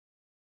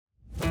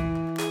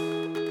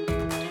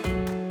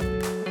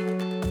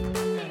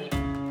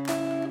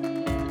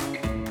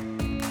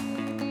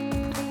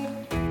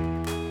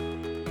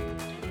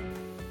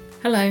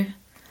Hello,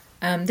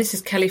 this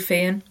is Kelly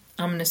Feehan.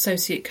 I'm an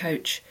associate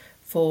coach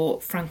for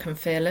Frank and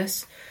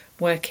Fearless,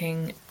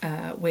 working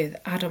with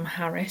Adam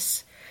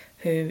Harris,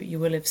 who you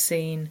will have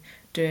seen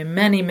doing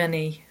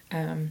many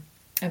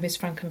of his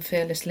Frank and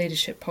Fearless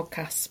leadership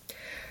podcasts.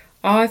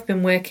 I've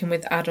been working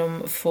with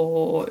Adam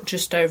for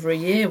just over a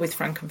year with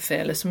Frank and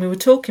Fearless, and we were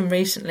talking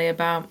recently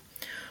about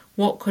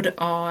what could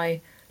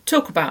I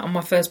talk about on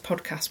my first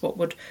podcast, what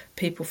would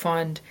people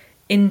find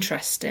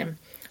interesting.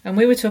 And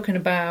we were talking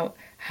about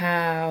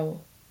how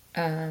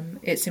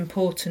it's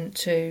important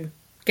to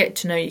get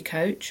to know your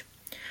coach,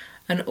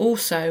 and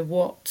also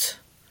what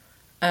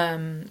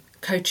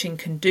coaching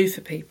can do for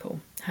people,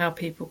 how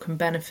people can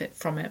benefit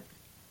from it.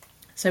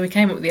 So we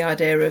came up with the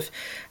idea of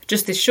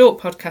just this short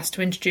podcast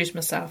to introduce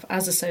myself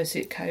as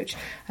associate coach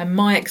and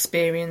my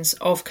experience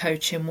of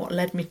coaching, what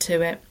led me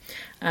to it,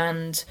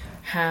 and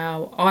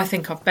how I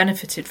think I've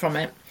benefited from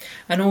it,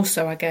 and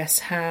also, I guess,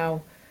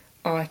 how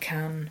I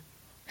can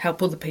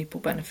help other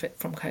people benefit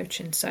from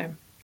coaching. So,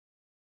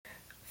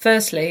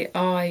 firstly,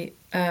 I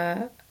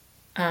am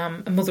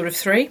a mother of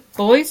 3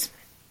 boys,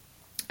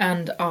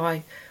 and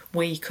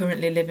we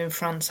currently live in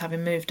France,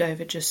 having moved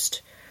over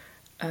just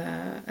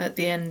at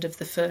the end of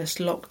the first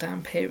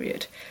lockdown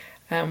period,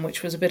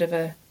 which was a bit of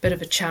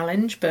a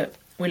challenge, but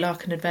we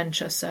like an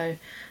adventure, so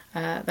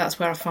that's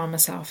where I find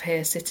myself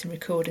here sitting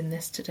recording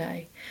this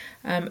today.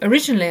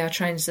 Originally I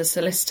trained as a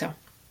solicitor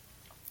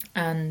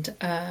and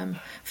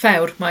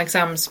failed my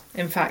exams,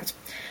 in fact,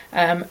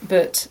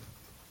 but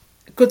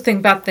good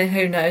thing, bad thing,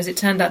 who knows, it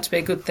turned out to be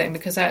a good thing,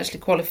 because I actually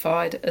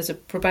qualified as a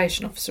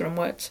probation officer and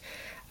worked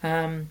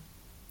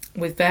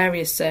with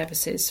various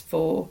services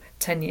for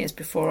 10 years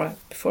before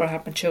I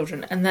had my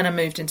children, and then I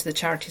moved into the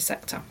charity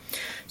sector.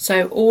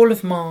 So all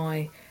of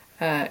my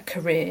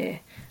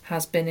career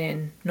has been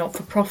in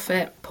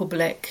not-for-profit,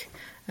 public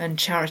and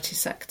charity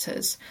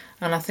sectors,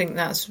 and I think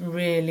that's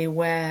really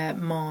where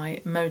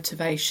my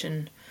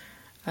motivation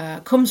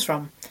comes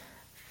from.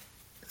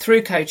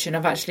 Through coaching,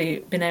 I've actually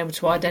been able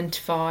to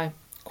identify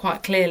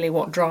quite clearly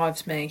what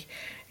drives me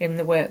in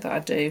the work that I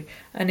do,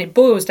 and it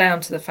boils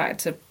down to the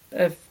fact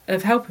of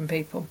helping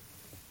people,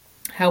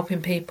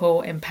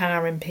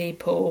 empowering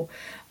people,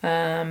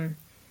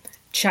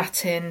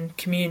 chatting,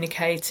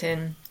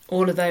 communicating,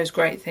 all of those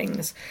great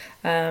things.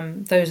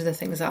 Those are the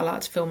things that I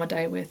like to fill my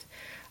day with,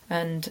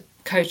 and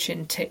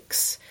coaching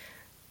ticks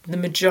the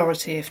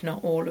majority, if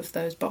not all, of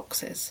those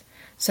boxes.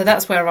 So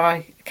that's where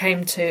I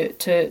came to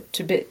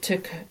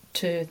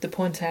the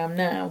point I am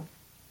now.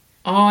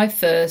 I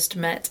first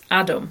met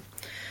Adam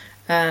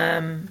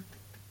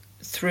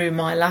through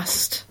my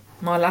last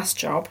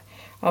job.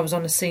 I was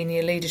on a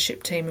senior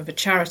leadership team of a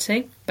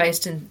charity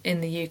based in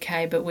the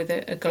UK, but with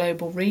a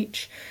global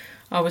reach.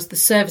 I was the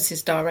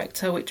services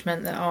director, which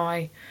meant that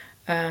I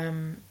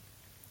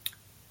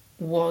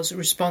was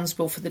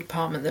responsible for the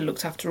department that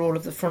looked after all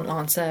of the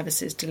frontline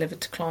services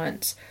delivered to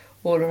clients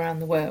all around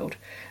the world.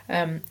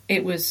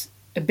 It was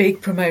a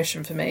big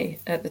promotion for me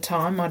at the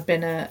time. I'd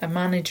been a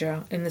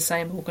manager in the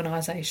same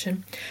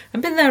organisation.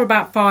 I'd been there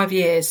about 5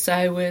 years,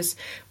 so was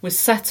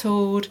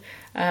settled.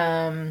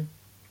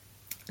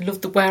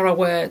 Loved where I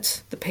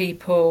worked, the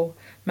people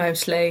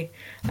mostly,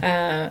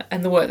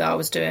 and the work that I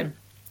was doing.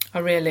 I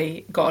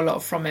really got a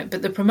lot from it.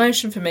 But the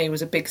promotion for me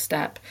was a big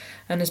step,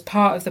 and as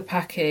part of the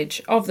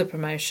package of the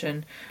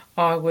promotion,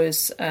 I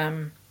was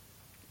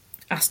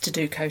asked to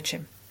do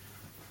coaching.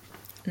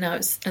 Now,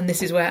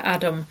 this is where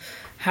Adam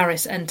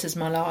Harris enters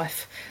my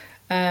life.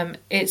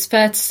 It's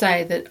fair to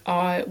say that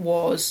I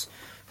was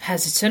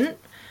hesitant,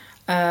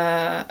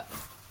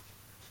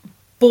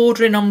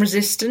 bordering on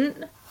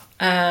resistant.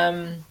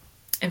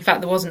 In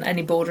fact, there wasn't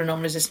any bordering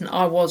on resistant.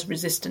 I was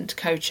resistant to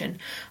coaching.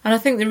 And I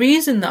think the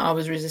reason that I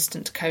was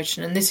resistant to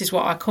coaching, and this is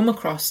what I come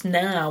across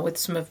now with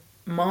some of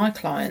my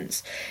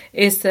clients,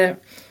 is that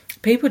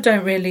people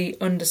don't really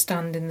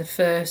understand in the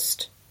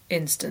first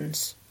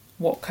instance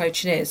what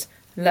coaching is,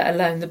 let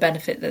alone the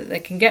benefit that they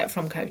can get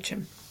from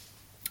coaching.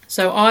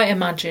 So I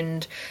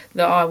imagined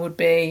that I would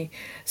be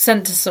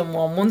sent to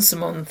someone once a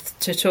month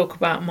to talk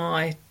about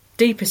my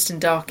deepest and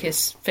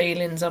darkest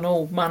feelings on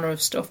all manner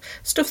of stuff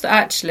that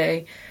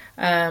actually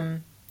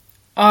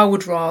I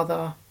would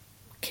rather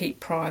keep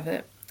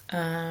private,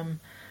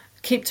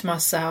 keep to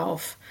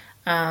myself,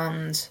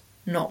 and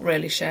not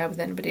really share with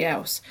anybody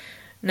else.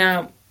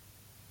 Now,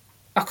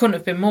 I couldn't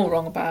have been more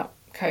wrong about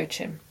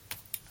coaching,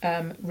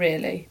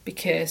 really,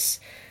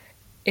 because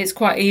it's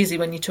quite easy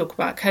when you talk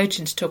about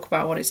coaching to talk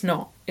about what it's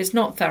not. It's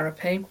not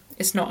therapy,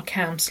 it's not a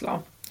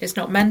counsellor, it's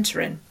not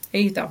mentoring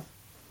either.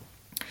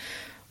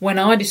 When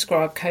I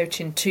describe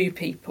coaching to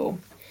people,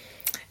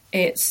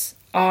 it's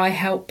I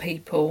help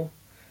people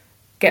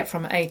get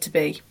from A to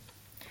B.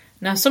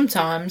 Now,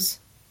 sometimes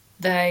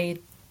they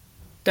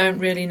don't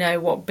really know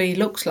what B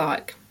looks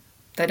like.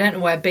 They don't know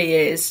where B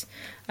is.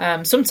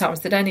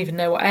 Sometimes they don't even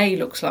know what A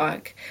looks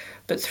like.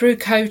 But through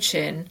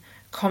coaching,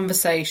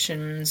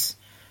 conversations,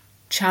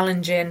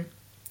 challenging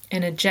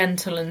in a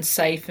gentle and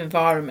safe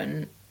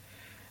environment,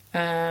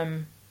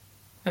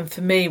 and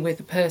for me, with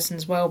the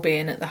person's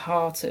well-being at the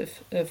heart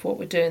of what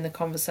we're doing, the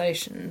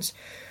conversations,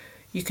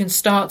 you can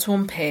start to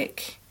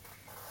unpick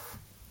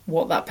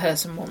what that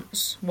person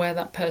wants, where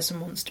that person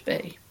wants to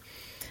be.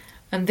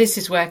 And this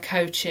is where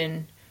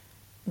coaching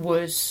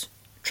was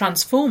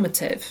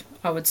transformative,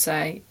 I would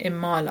say, in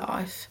my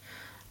life.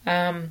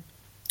 I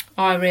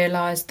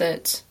realised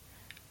that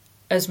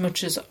as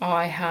much as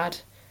I had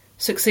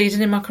succeeded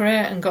in my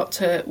career and got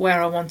to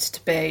where I wanted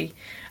to be,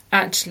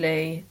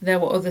 actually there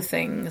were other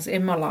things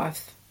in my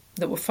life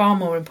that were far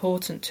more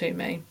important to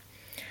me.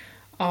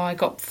 I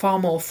got far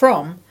more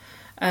from,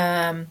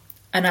 and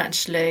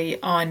actually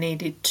I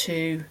needed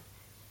to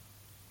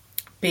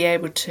be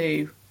able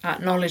to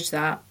acknowledge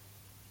that,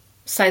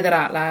 say that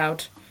out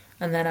loud,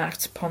 and then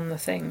act upon the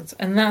things.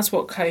 And that's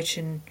what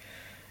coaching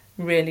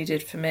really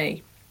did for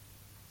me.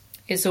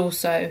 It's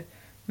also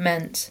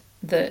meant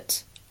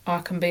that I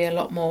can be a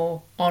lot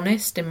more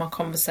honest in my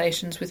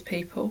conversations with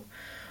people.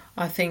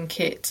 I think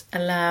it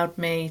allowed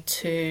me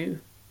to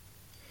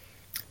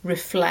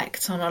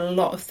reflect on a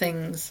lot of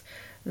things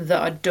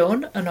that I'd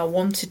done and I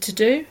wanted to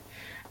do.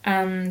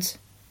 And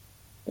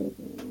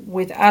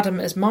with Adam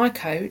as my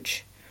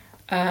coach,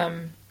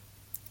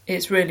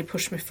 it's really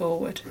pushed me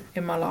forward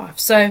in my life.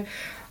 So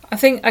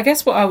I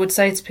guess what I would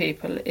say to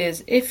people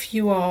is, if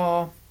you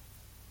are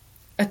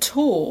at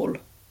all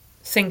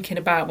thinking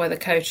about whether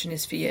coaching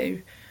is for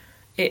you,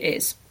 it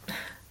is.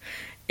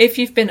 If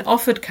you've been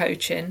offered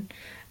coaching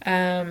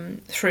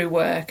through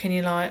work and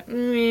you're like,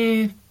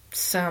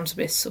 sounds a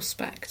bit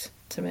suspect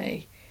to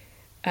me,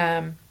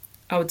 I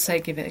would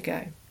say give it a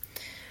go.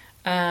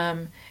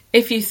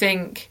 If you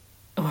think,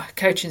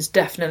 coaching's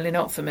definitely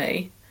not for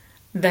me,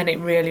 then it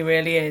really,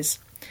 really is.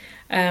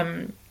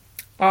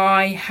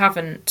 I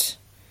haven't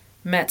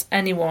met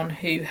anyone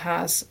who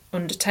has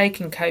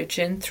undertaken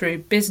coaching through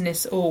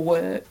business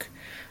or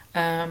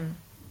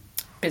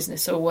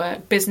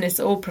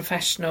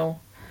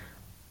professional,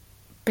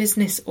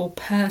 business or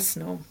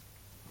personal,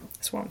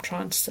 that's what I'm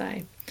trying to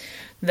say,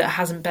 that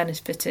hasn't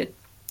benefited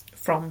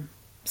from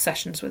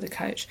sessions with a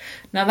coach.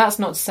 Now, that's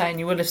not saying,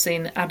 you will have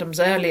seen Adam's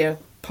earlier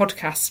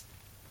podcasts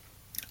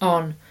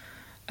on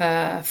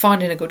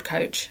finding a good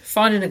coach.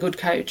 Finding a good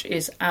coach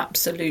is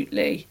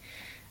absolutely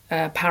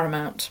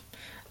paramount.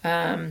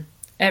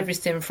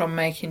 Everything from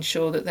making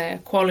sure that they're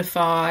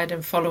qualified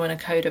and following a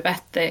code of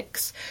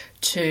ethics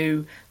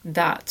to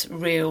that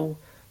real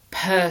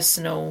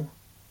personal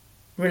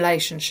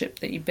relationship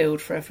that you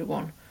build for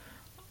everyone.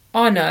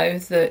 I know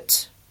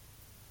that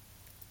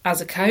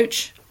as a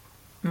coach,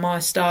 my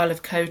style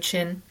of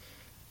coaching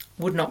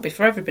would not be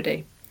for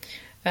everybody.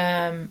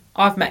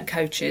 I've met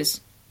coaches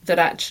that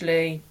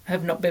actually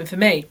have not been for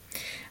me,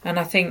 and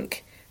I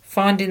think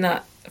finding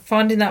that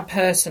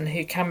person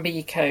who can be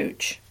your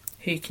coach,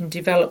 who you can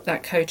develop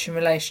that coaching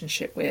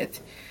relationship with,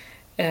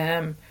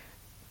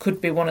 could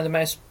be one of the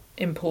most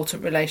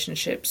important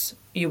relationships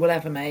you will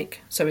ever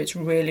make. So it's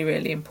really,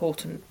 really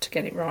important to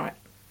get it right.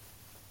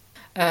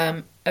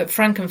 At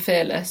Frank and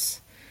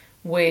Fearless,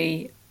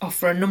 we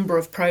offer a number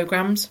of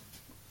programs,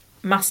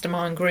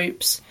 mastermind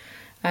groups,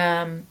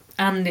 and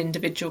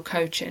individual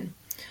coaching.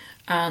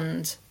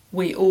 And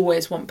we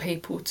always want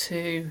people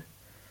to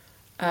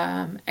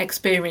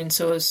experience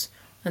us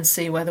and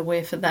see whether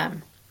we're for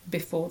them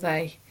before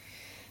they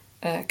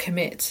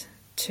commit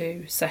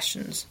to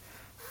sessions.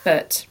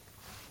 But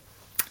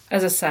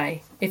as I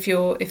say, if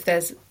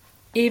there's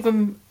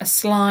even a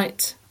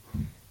slight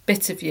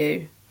bit of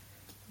you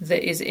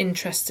that is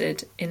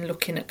interested in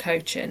looking at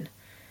coaching,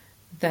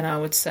 then I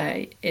would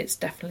say it's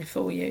definitely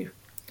for you.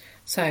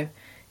 So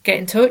get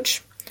in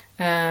touch.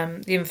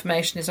 The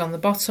information is on the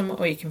bottom,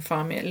 or you can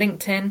find me at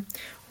LinkedIn,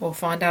 or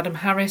find Adam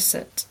Harris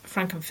at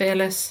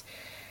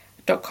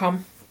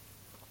frankandfearless.com,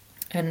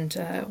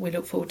 and we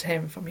look forward to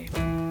hearing from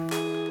you.